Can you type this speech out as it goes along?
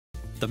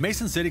The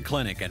Mason City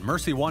Clinic and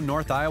Mercy One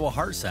North Iowa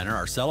Heart Center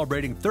are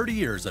celebrating 30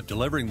 years of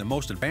delivering the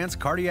most advanced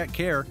cardiac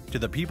care to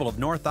the people of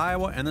North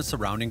Iowa and the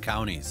surrounding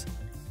counties.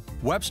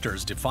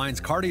 Webster's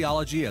defines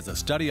cardiology as a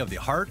study of the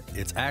heart,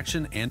 its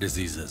action, and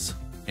diseases.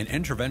 An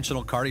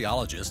interventional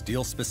cardiologist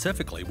deals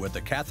specifically with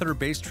the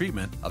catheter-based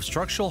treatment of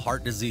structural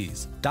heart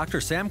disease. Dr.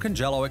 Sam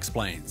Congello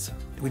explains.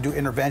 We do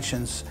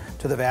interventions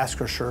to the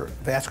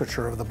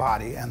vasculature of the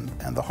body and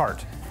the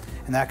heart.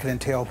 And that can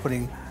entail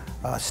putting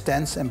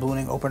stents and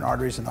ballooning open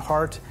arteries in the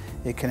heart.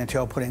 It can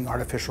entail putting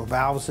artificial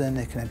valves in.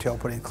 It can entail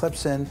putting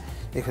clips in.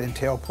 It can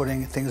entail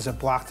putting things that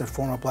block the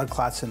form of blood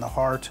clots in the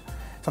heart.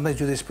 Sometimes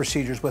do these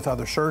procedures with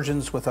other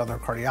surgeons, with other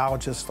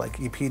cardiologists, like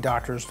EP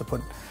doctors, to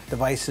put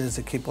devices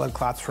that keep blood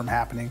clots from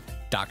happening.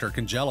 Dr.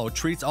 Congello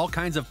treats all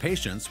kinds of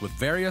patients with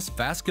various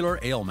vascular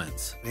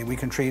ailments. We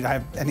can treat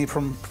any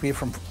from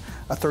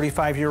a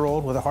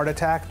 35-year-old with a heart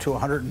attack to a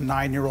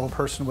 109-year-old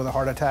person with a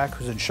heart attack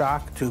who's in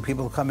shock, to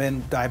people who come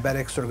in,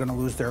 diabetics that are going to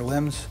lose their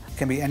limbs. It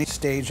can be any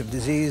stage of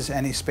disease,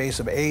 any space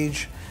of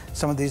age.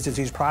 Some of these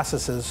disease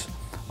processes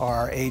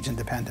are age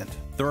independent.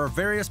 There are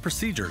various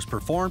procedures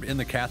performed in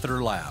the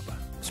catheter lab.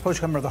 Suppose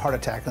you come with a heart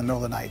attack in the middle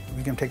of the night.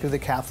 We can take it to the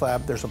Cath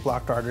lab. There's a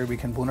blocked artery. We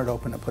can balloon it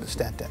open and put a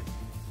stent in.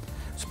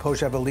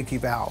 Suppose you have a leaky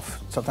valve.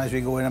 Sometimes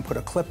we go in and put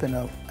a clip in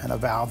a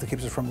valve that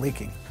keeps it from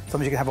leaking.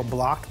 Sometimes you can have a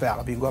blocked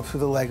valve. You can go up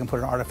through the leg and put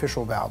an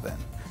artificial valve in.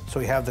 So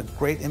we have the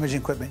great imaging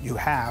equipment you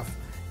have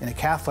in a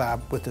cath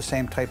lab with the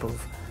same type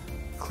of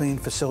clean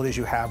facilities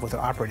you have with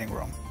an operating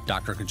room.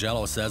 Dr.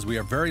 Congello says we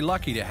are very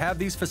lucky to have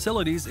these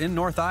facilities in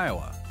North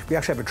Iowa. We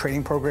actually have a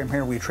training program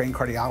here. We train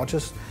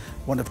cardiologists,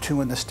 one of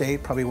 2 in the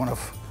state, probably one of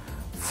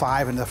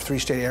 5 in the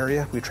 3-state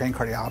area. We train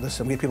cardiologists,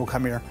 and we have people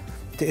come here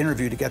to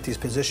interview to get these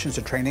positions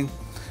of training.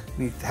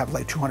 We have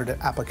like 200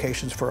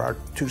 applications for our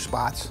 2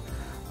 spots.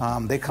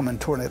 They come and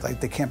tour, and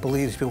they can't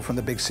believe, these people from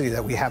the big city,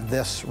 that we have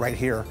this right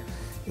here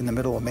in the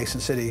middle of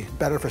Mason City.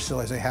 Better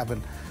facilities they have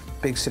in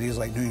big cities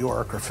like New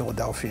York or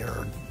Philadelphia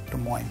or Des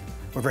Moines.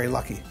 We're very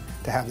lucky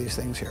to have these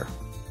things here.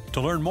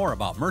 To learn more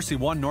about Mercy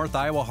One North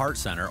Iowa Heart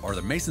Center or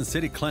the Mason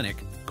City Clinic,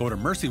 go to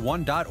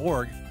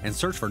mercyone.org and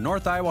search for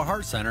North Iowa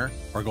Heart Center,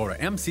 or go to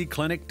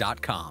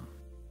mcclinic.com.